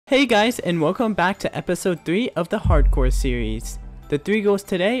Hey guys, and welcome back to episode 3 of the Hardcore series. The 3 goals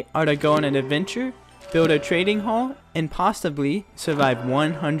today are to go on an adventure, build a trading hall, and possibly survive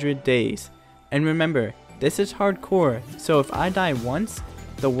 100 days. And remember, this is hardcore, so if I die once,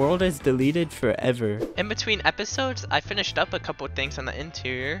 the world is deleted forever. In between episodes, I finished up a couple things on the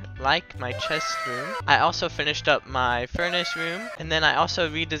interior, like my chest room. I also finished up my furnace room, and then I also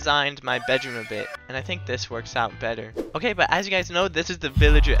redesigned my bedroom a bit, and I think this works out better. Okay, but as you guys know, this is the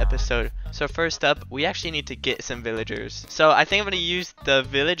villager episode. So first up, we actually need to get some villagers. So I think I'm going to use the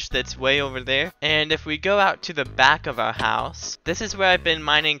village that's way over there. And if we go out to the back of our house, this is where I've been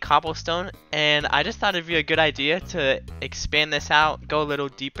mining cobblestone, and I just thought it'd be a good idea to expand this out, go a little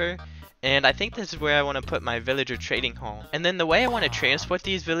deeper, and I think this is where I want to put my villager trading hall. And then the way I want to transport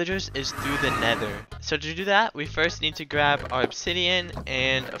these villagers is through the nether. So to do that, we first need to grab our obsidian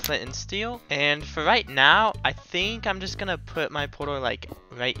and a flint and steel. And for right now, I think I'm just gonna put my portal like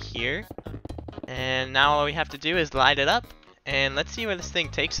right here. And now all we have to do is light it up, and let's see where this thing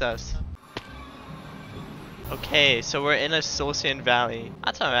takes us. Okay, so we're in a soul sand valley.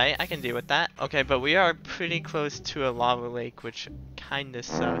 That's alright, I can deal with that. Okay, but we are pretty close to a lava lake, which kinda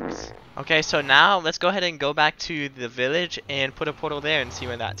sucks. Okay, so now let's go ahead and go back to the village and put a portal there and see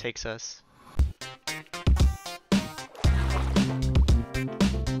where that takes us. And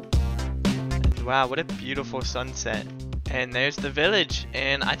wow, what a beautiful sunset. And there's the village,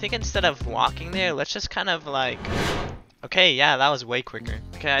 and I think instead of walking there, let's just kind of like... Okay, yeah, that was way quicker.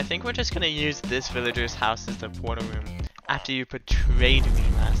 Okay, I think we're just gonna use this villager's house as the portal room after you betrayed me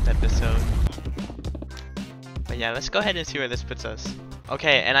last episode. But yeah, let's go ahead and see where this puts us.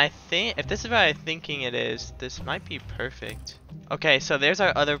 Okay, and I think, if this is where I'm thinking it is, this might be perfect. Okay, so there's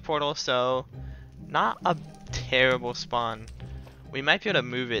our other portal, so not a terrible spawn. We might be able to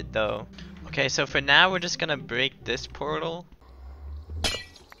move it though. Okay, so for now, we're just gonna break this portal.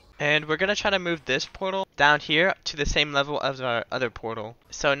 And we're gonna try to move this portal down here to the same level as our other portal.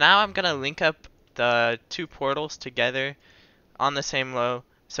 So now I'm gonna link up the two portals together on the same low.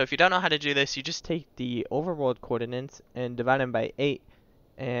 So if you don't know how to do this, you just take the overworld coordinates and divide them by 8.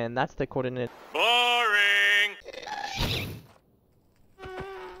 And that's the coordinate. Boring!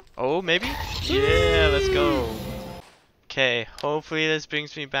 Oh, maybe? Yeah, let's go. Okay, hopefully this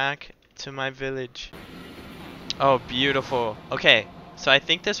brings me back to my village. Oh, beautiful. Okay. So I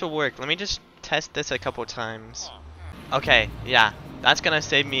think this will work. Let me just test this a couple times. Okay, yeah, that's gonna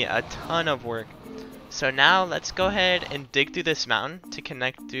save me a ton of work. So now let's go ahead and dig through this mountain to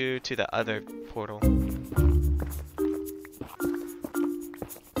connect through to the other portal.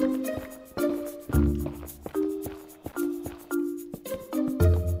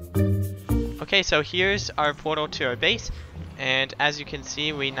 Okay, so here's our portal to our base, and as you can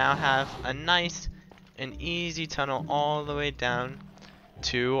see, we now have a nice and easy tunnel all the way down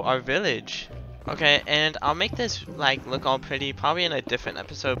to our village. Okay, and I'll make this like look all pretty probably in a different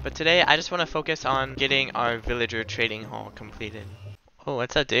episode, but today I just want to focus on getting our villager trading hall completed. Oh,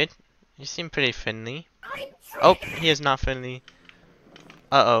 what's up, dude? You seem pretty friendly. Oh, he is not friendly.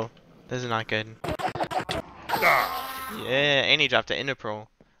 Uh-oh, this is not good. Yeah, and he dropped an ender pearl.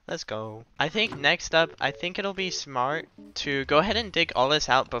 Let's go. I think next up, I think it'll be smart to go ahead and dig all this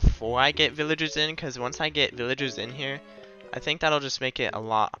out before I get villagers in, because once I get villagers in here, I think that'll just make it a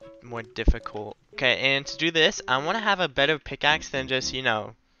lot more difficult. Okay, and to do this, I want to have a better pickaxe than just, you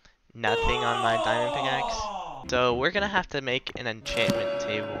know, nothing on my diamond pickaxe. So we're going to have to make an enchantment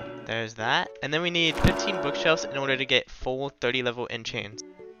table. There's that. And then we need 15 bookshelves in order to get full 30 level enchants.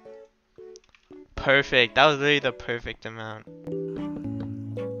 Perfect. That was literally the perfect amount.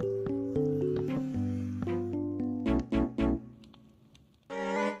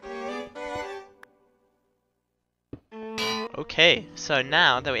 Okay, so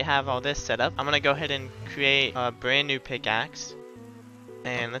now that we have all this set up, I'm gonna go ahead and create a brand new pickaxe.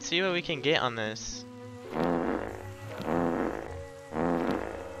 And let's see what we can get on this.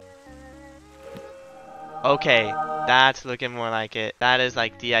 Okay, that's looking more like it. That is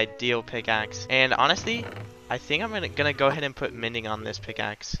like the ideal pickaxe. And honestly, I think I'm gonna go ahead and put mending on this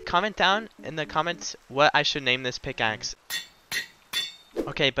pickaxe. Comment down in the comments what I should name this pickaxe.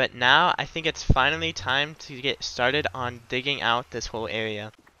 Okay, but now I think it's finally time to get started on digging out this whole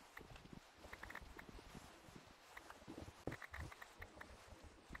area.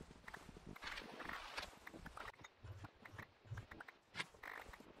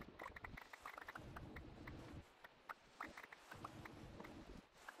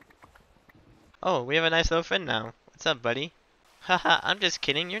 Oh, we have a nice little friend now. What's up, buddy? Haha, I'm just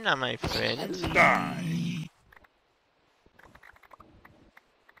kidding, you're not my friend. Die.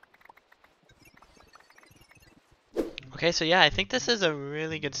 Okay, so yeah, I think this is a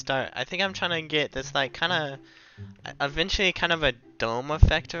really good start. I think I'm trying to get this like kind of eventually kind of a dome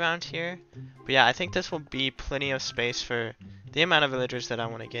effect around here. But yeah, I think this will be plenty of space for the amount of villagers that I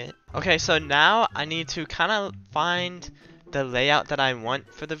want to get. Okay, so now I need to kind of find the layout that I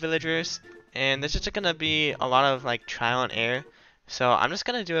want for the villagers. And this is just going to be a lot of like trial and error. So I'm just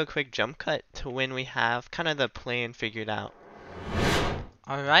going to do a quick jump cut to when we have kind of the plan figured out.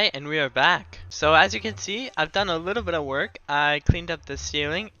 Alright, and we are back. So as you can see, I've done a little bit of work. I cleaned up the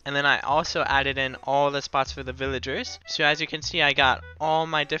ceiling, and then I also added in all the spots for the villagers. So as you can see, I got all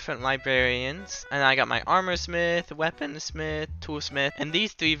my different librarians, and I got my armor smith, weaponsmith, toolsmith, and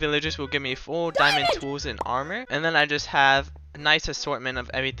these 3 villagers will give me full diamond tools and armor. And then I just have a nice assortment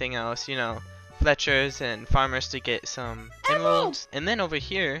of everything else, you know, fletchers and farmers to get some emeralds. And then over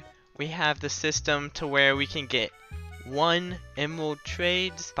here, we have the system to where we can get 1 emerald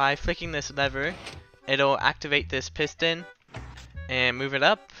trades by flicking this lever. It'll activate this piston and move it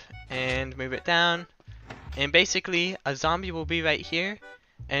up and move it down, and basically a zombie will be right here,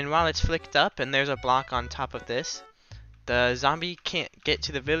 and while it's flicked up and there's a block on top of this, the zombie can't get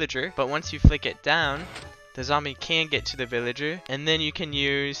to the villager, but once you flick it down, the zombie can get to the villager, and then you can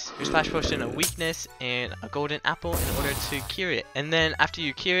use your splash potion of weakness and a golden apple in order to cure it. And then after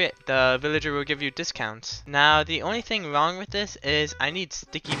you cure it, the villager will give you discounts. Now the only thing wrong with this is I need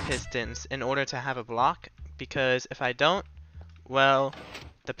sticky pistons in order to have a block, because if I don't, well,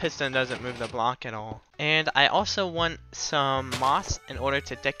 the piston doesn't move the block at all. And I also want some moss in order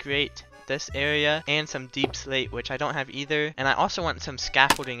to decorate this area, and some deep slate, which I don't have either, and I also want some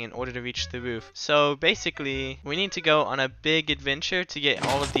scaffolding in order to reach the roof. So basically we need to go on a big adventure to get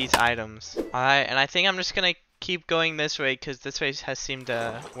all of these items. Alright, and I think I'm just gonna keep going this way because this way has seemed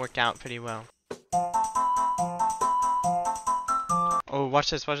to work out pretty well. Oh,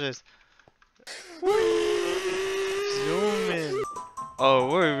 watch this, watch this. Zoom in. Oh,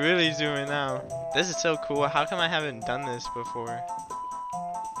 we're really zooming now. This is so cool. How come I haven't done this before?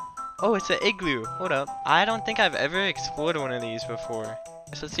 Oh, it's an igloo. Hold up. I don't think I've ever explored one of these before.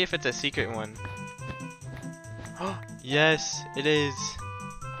 So let's see if it's a secret one. Oh, yes, it is.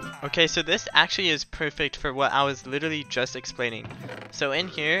 Okay, so this actually is perfect for what I was literally just explaining. So in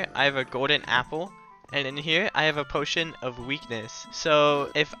here, I have a golden apple. And in here, I have a potion of weakness. So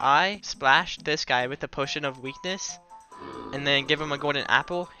if I splash this guy with a potion of weakness, and then give him a golden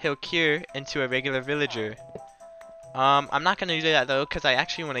apple, he'll cure into a regular villager. I'm not gonna do that though, because I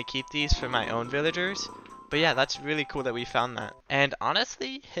actually want to keep these for my own villagers. But yeah, that's really cool that we found that. And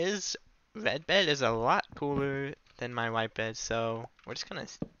honestly, his red bed is a lot cooler than my white bed, so we're just gonna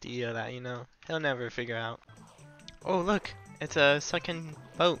steal that, you know. He'll never figure out. Oh look, it's a sunken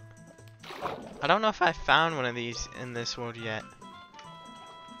boat. I don't know if I found one of these in this world yet.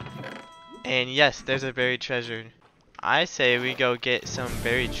 And yes, there's a buried treasure. I say we go get some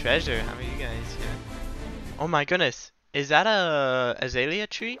buried treasure. How about you guys? Yeah. Oh my goodness, is that a azalea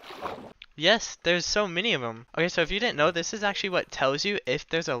tree? Yes, there's so many of them. Okay, so if you didn't know, this is actually what tells you if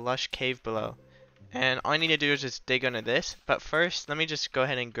there's a lush cave below. And all I need to do is just dig under this. But first, let me just go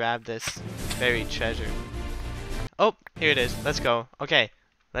ahead and grab this buried treasure. Oh, here it is. Let's go. Okay,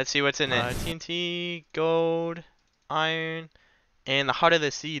 let's see what's in it. TNT, gold, iron, and the heart of the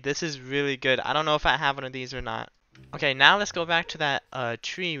sea. This is really good. I don't know if I have one of these or not. Okay, now let's go back to that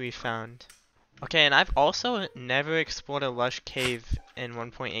tree we found. Okay, and I've also never explored a lush cave in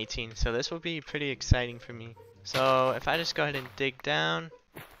 1.18, so this will be pretty exciting for me. So if I just go ahead and dig down.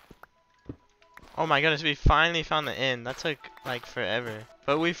 Oh my goodness, we finally found the inn. That took like forever.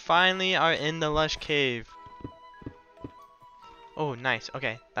 But we finally are in the lush cave. Oh, nice.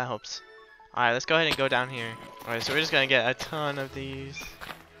 Okay, that helps. Alright, let's go ahead and go down here. Alright, so we're just gonna get a ton of these.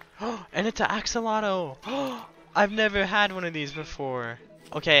 Oh, and it's an axolotl. Oh, I've never had one of these before.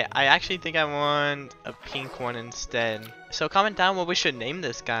 Okay, I actually think I want a pink one instead. So comment down what we should name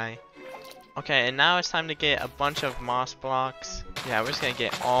this guy. Okay, and now it's time to get a bunch of moss blocks. Yeah, we're just gonna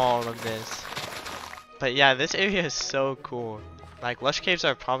get all of this. But yeah, this area is so cool. Like, lush caves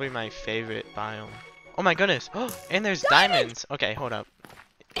are probably my favorite biome. Oh my goodness. Oh, and there's diamonds. Okay, hold up.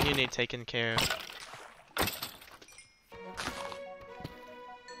 You need taken care of.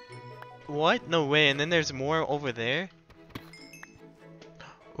 What? No way. And then there's more over there?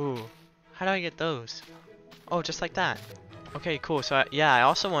 Ooh, how do I get those? Oh, just like that. Okay, cool. So yeah, I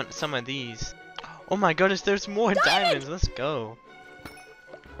also want some of these. Oh my goodness, there's more diamonds. Let's go.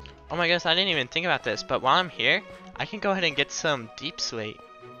 Oh my goodness, I didn't even think about this, but while I'm here, I can go ahead and get some deep slate.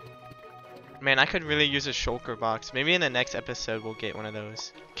 Man, I could really use a shulker box. Maybe in the next episode we'll get one of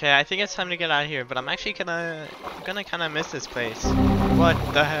those. Okay, I think it's time to get out of here, but I'm actually gonna kind of miss this place. What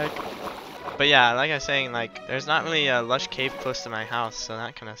the heck? But yeah, like I was saying, like, there's not really a lush cave close to my house, so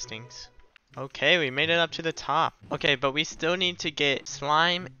that kind of stinks. Okay, we made it up to the top. Okay, but we still need to get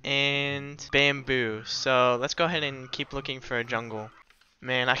slime and bamboo. So let's go ahead and keep looking for a jungle.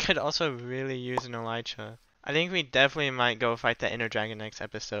 Man, I could also really use an elytra. I think we definitely might go fight the Ender Dragon next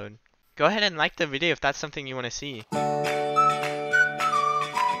episode. Go ahead and like the video if that's something you want to see.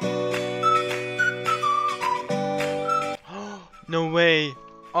 No way.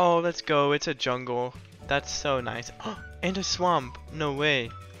 Oh, let's go. It's a jungle. That's so nice. And a swamp. No way.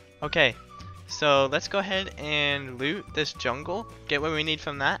 Okay. So let's go ahead and loot this jungle. Get what we need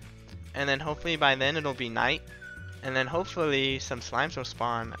from that. And then hopefully by then it'll be night. And then hopefully some slimes will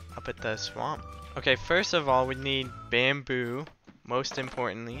spawn up at the swamp. Okay, first of all we need bamboo. Most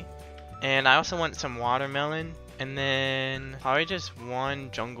importantly. And I also want some watermelon. And then probably just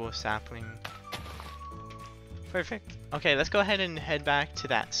one jungle sapling. Perfect. Okay, let's go ahead and head back to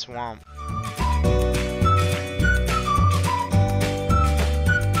that swamp.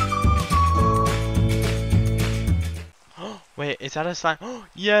 Wait, is that a slime?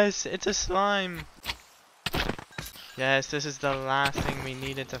 Yes, it's a slime! Yes, this is the last thing we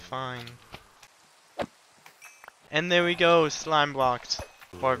needed to find. And there we go, slime blocks.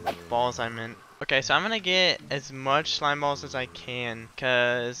 Or balls, I meant. Okay, so I'm gonna get as much slime balls as I can,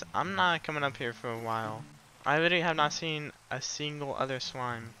 because I'm not coming up here for a while. I literally have not seen a single other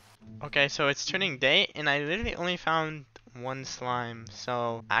slime. Okay, so it's turning day, and I literally only found one slime.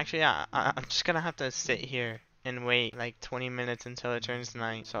 So, actually, I'm just gonna have to sit here and wait like 20 minutes until it turns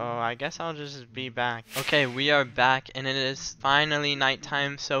night. So, I guess I'll just be back. Okay, we are back, and it is finally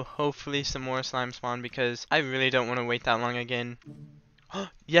nighttime, so hopefully some more slime spawn, because I really don't want to wait that long again.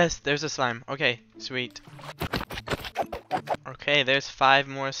 Yes, there's a slime. Okay, sweet. Okay, there's 5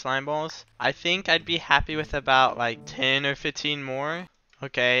 more slime balls. I think I'd be happy with about like 10 or 15 more.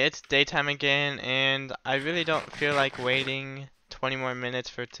 Okay, it's daytime again, and I really don't feel like waiting 20 more minutes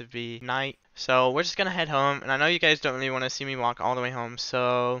for it to be night. So we're just gonna head home, and I know you guys don't really want to see me walk all the way home,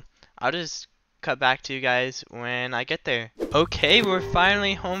 so I'll just cut back to you guys when I get there. Okay, we're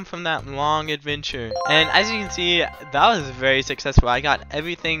finally home from that long adventure, and as you can see, that was very successful. I got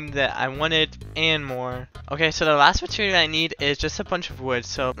everything that I wanted and more. Okay, so the last material I need is just a bunch of wood,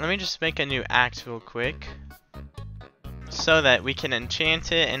 so let me just make a new axe real quick so that we can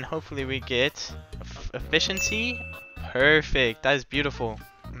enchant it, and hopefully we get efficiency. Perfect, that is beautiful.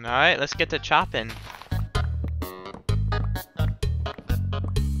 Alright, let's get to chopping.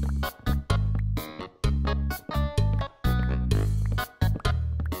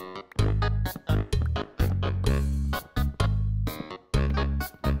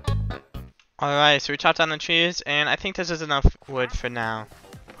 Alright, so we chopped down the trees, and I think this is enough wood for now.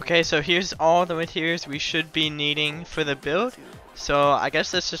 Okay, so here's all the materials we should be needing for the build. So I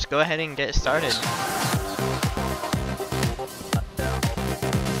guess let's just go ahead and get started.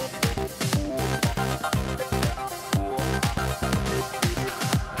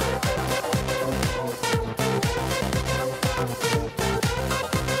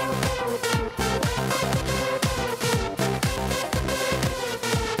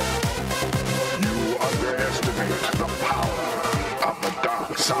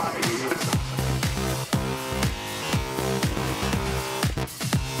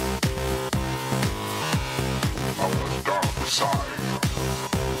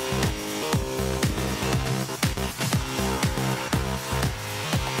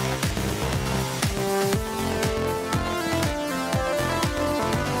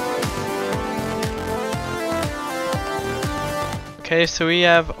 Okay, so we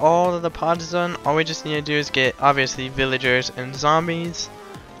have all of the pods done. All we just need to do is get, obviously, villagers and zombies.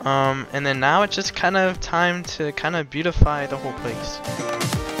 And then now it's just kind of time to kind of beautify the whole place.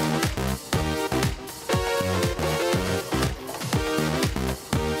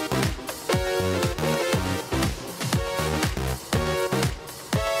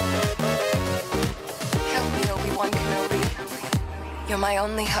 Help me, Obi-Wan Kenobi. You're my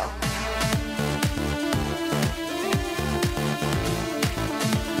only hope.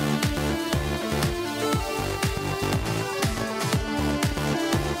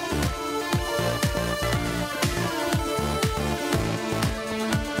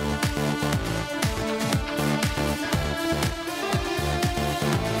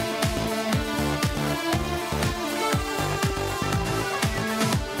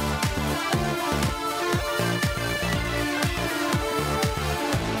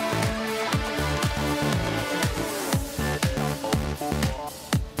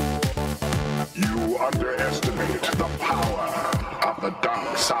 Underestimate the power of the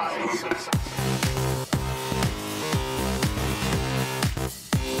dark side.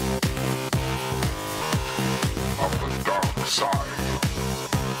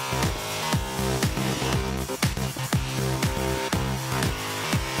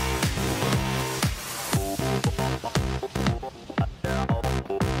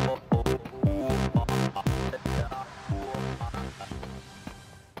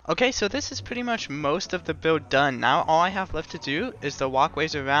 Okay, so this is pretty much most of the build done. Now all I have left to do is the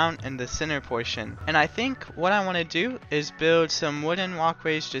walkways around and the center portion. And I think what I want to do is build some wooden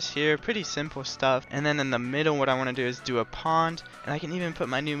walkways just here, pretty simple stuff. And then in the middle what I want to do is do a pond, and I can even put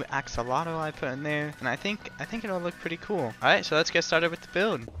my new axolotl I put in there. And I think it'll look pretty cool. Alright, so let's get started with the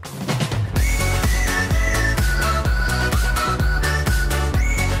build.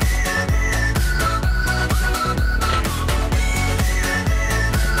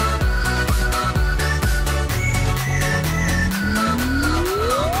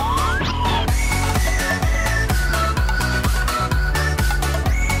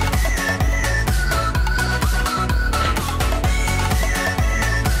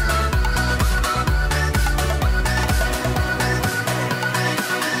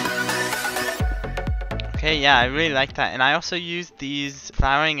 Okay, yeah, I really like that. And I also used these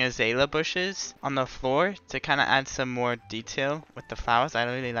flowering azalea bushes on the floor to kind of add some more detail with the flowers. I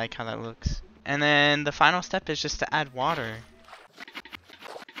really like how that looks. And then the final step is just to add water.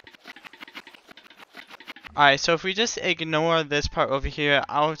 Alright, so if we just ignore this part over here,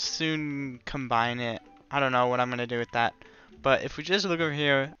 I'll soon combine it. I don't know what I'm going to do with that. But if we just look over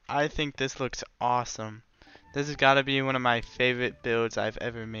here, I think this looks awesome. This has got to be one of my favorite builds I've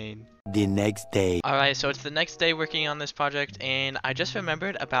ever made. The next day. Alright, so it's the next day working on this project, and I just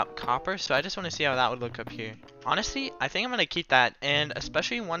remembered about copper, so I just want to see how that would look up here. Honestly, I think I'm going to keep that, and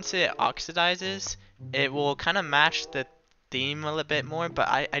especially once it oxidizes, it will kind of match the theme a little bit more, but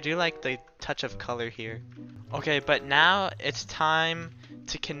I do like the touch of color here. Okay, but now it's time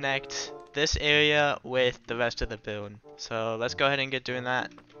to connect this area with the rest of the build. So let's go ahead and get doing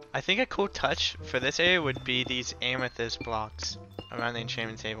that. I think a cool touch for this area would be these amethyst blocks around the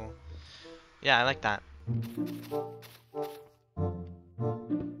enchantment table. Yeah, I like that.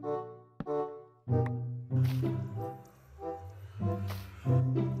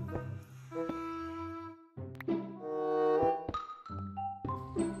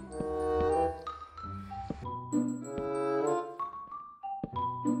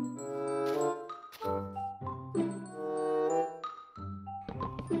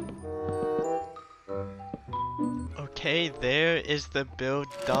 Okay, there is the build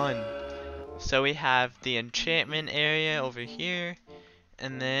done. So we have the enchantment area over here,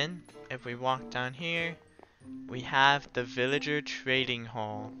 and then if we walk down here, we have the villager trading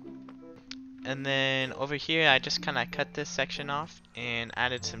hall. And then over here I just kind of cut this section off and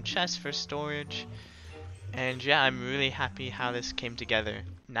added some chests for storage. And yeah, I'm really happy how this came together.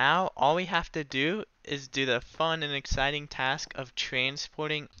 Now all we have to do is do the fun and exciting task of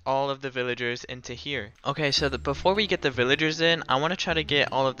transporting all of the villagers into here. Okay, so before we get the villagers in, I want to try to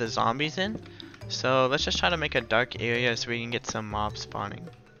get all of the zombies in. So let's just try to make a dark area so we can get some mobs spawning.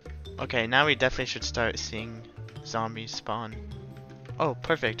 Okay, now we definitely should start seeing zombies spawn. Oh,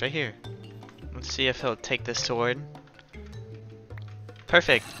 perfect, right here. Let's see if he'll take the sword.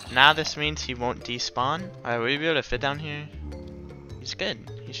 Perfect. Now this means he won't despawn. Alright, will we be able to fit down here? He's good.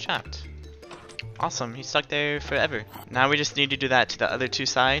 He's trapped. Awesome, he's stuck there forever. Now we just need to do that to the other two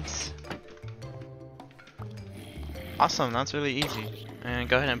sides. Awesome, that's really easy. And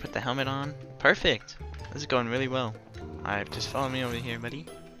go ahead and put the helmet on. Perfect. This is going really well. Alright, just follow me over here, buddy.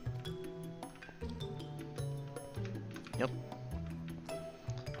 Yep.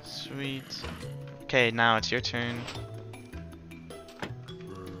 Sweet. Okay, now it's your turn.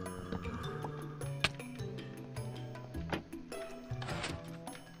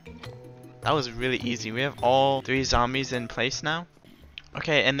 That was really easy. We have all 3 zombies in place now.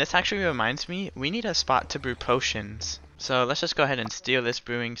 Okay, and this actually reminds me, we need a spot to brew potions. So let's just go ahead and steal this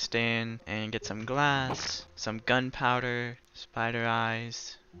brewing stand and get some glass, some gunpowder, spider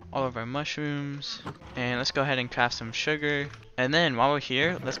eyes, all of our mushrooms, and let's go ahead and craft some sugar. And then while we're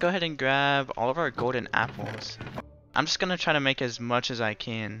here, let's go ahead and grab all of our golden apples. I'm just gonna try to make as much as I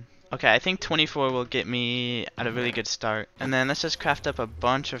can. Okay, I think 24 will get me at a really good start. And then let's just craft up a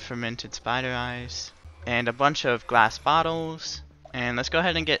bunch of fermented spider eyes and a bunch of glass bottles. And let's go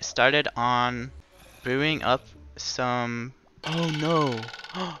ahead and get started on brewing up some... Oh no!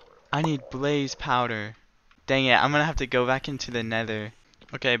 I need blaze powder. Dang it, I'm gonna have to go back into the nether.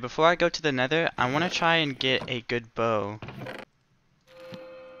 Okay, before I go to the nether, I want to try and get a good bow.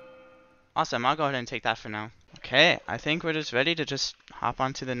 Awesome, I'll go ahead and take that for now. Okay, I think we're just ready to just hop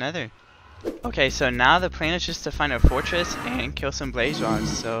onto the nether. Okay, so now the plan is just to find a fortress and kill some blaze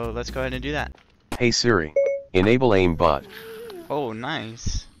rods, so let's go ahead and do that. Hey Siri, enable aimbot. Oh,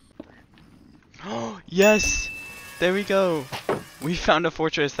 nice. Oh, yes! There we go! We found a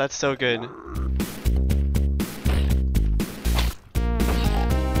fortress, that's so good.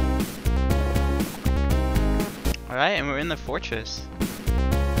 Alright, and we're in the fortress.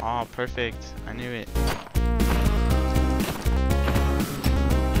 Oh, perfect. I knew it.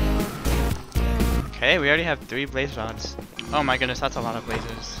 Okay, we already have 3 blaze rods. Oh my goodness, that's a lot of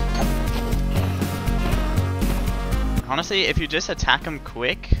blazers. Honestly, if you just attack them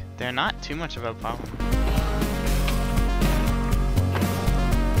quick, they're not too much of a problem.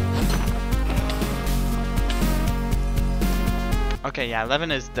 Okay, yeah,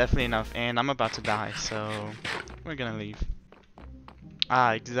 11 is definitely enough, and I'm about to die, so we're gonna leave.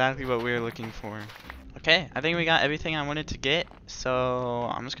 Ah, exactly what we were looking for. Okay, I think we got everything I wanted to get, so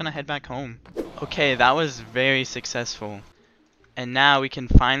I'm just gonna head back home. Okay, that was very successful. And now we can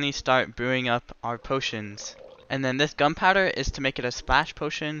finally start brewing up our potions. And then this gunpowder is to make it a splash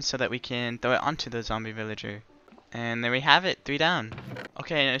potion so that we can throw it onto the zombie villager. And there we have it, 3 down.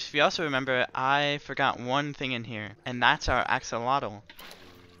 Okay, and if you also remember, I forgot one thing in here, and that's our axolotl.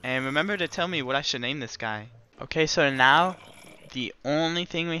 And remember to tell me what I should name this guy. Okay, so now the only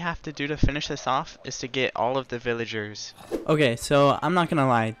thing we have to do to finish this off is to get all of the villagers. Okay, so I'm not gonna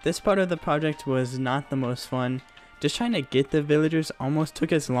lie, this part of the project was not the most fun. Just trying to get the villagers almost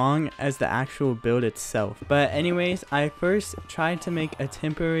took as long as the actual build itself. But anyways, I first tried to make a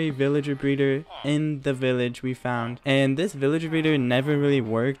temporary villager breeder in the village we found. And this villager breeder never really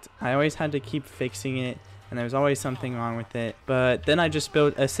worked. I always had to keep fixing it, and there was always something wrong with it. But then I just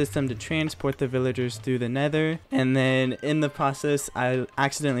built a system to transport the villagers through the nether, and then in the process I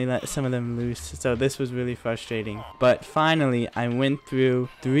accidentally let some of them loose, so this was really frustrating. But finally I went through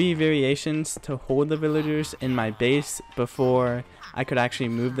 3 variations to hold the villagers in my base before I could actually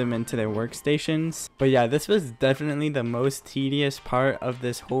move them into their workstations. But yeah, this was definitely the most tedious part of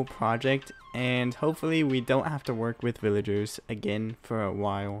this whole project, and hopefully we don't have to work with villagers again for a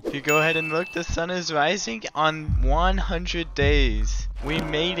while. If you go ahead and look, the sun is rising on 100 days. We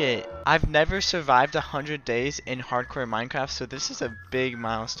made it. I've never survived 100 days in hardcore Minecraft, so this is a big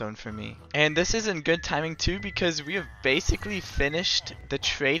milestone for me. And this is in good timing too, because we have basically finished the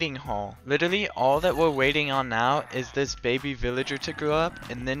trading hall. Literally all that we're waiting on now is this baby villager to grow up,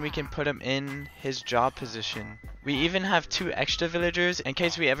 and then we can put him in his job position. We even have 2 extra villagers in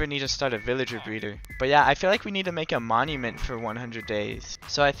case we ever need to start a villager breeder. But yeah, I feel like we need to make a monument for 100 days.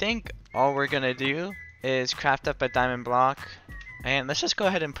 So I think all we're gonna do is craft up a diamond block, and let's just go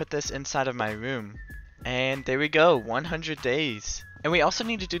ahead and put this inside of my room. And there we go, 100 days. And we also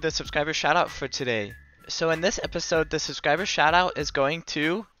need to do the subscriber shout out for today. So in this episode, the subscriber shout out is going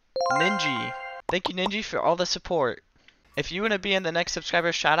to Ninji. Thank you, Ninji, for all the support. If you want to be in the next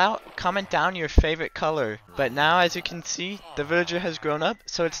subscriber shout out, comment down your favorite color. But now, as you can see, the villager has grown up,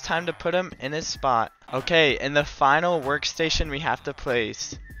 so it's time to put him in his spot. Okay, and the final workstation we have to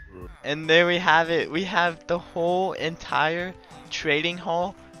place. And there we have it. We have the whole entire trading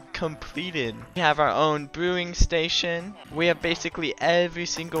hall completed. We have our own brewing station. We have basically every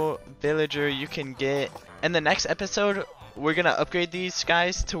single villager you can get. In the next episode, we're gonna upgrade these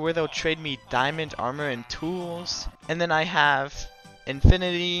guys to where they'll trade me diamond armor and tools. And then I have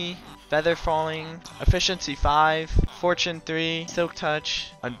Infinity, Feather Falling, Efficiency 5, Fortune 3, Silk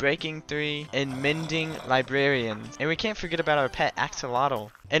Touch, Unbreaking 3, and Mending Librarians. And we can't forget about our pet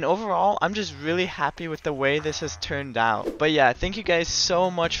Axolotl. And overall, I'm just really happy with the way this has turned out. But yeah, thank you guys so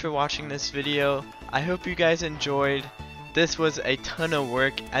much for watching this video. I hope you guys enjoyed. This was a ton of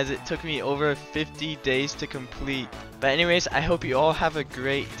work as it took me over 50 days to complete. But anyways, I hope you all have a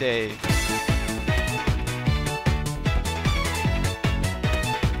great day.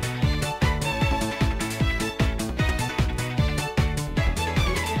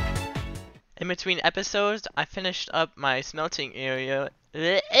 In between episodes, I finished up my smelting area.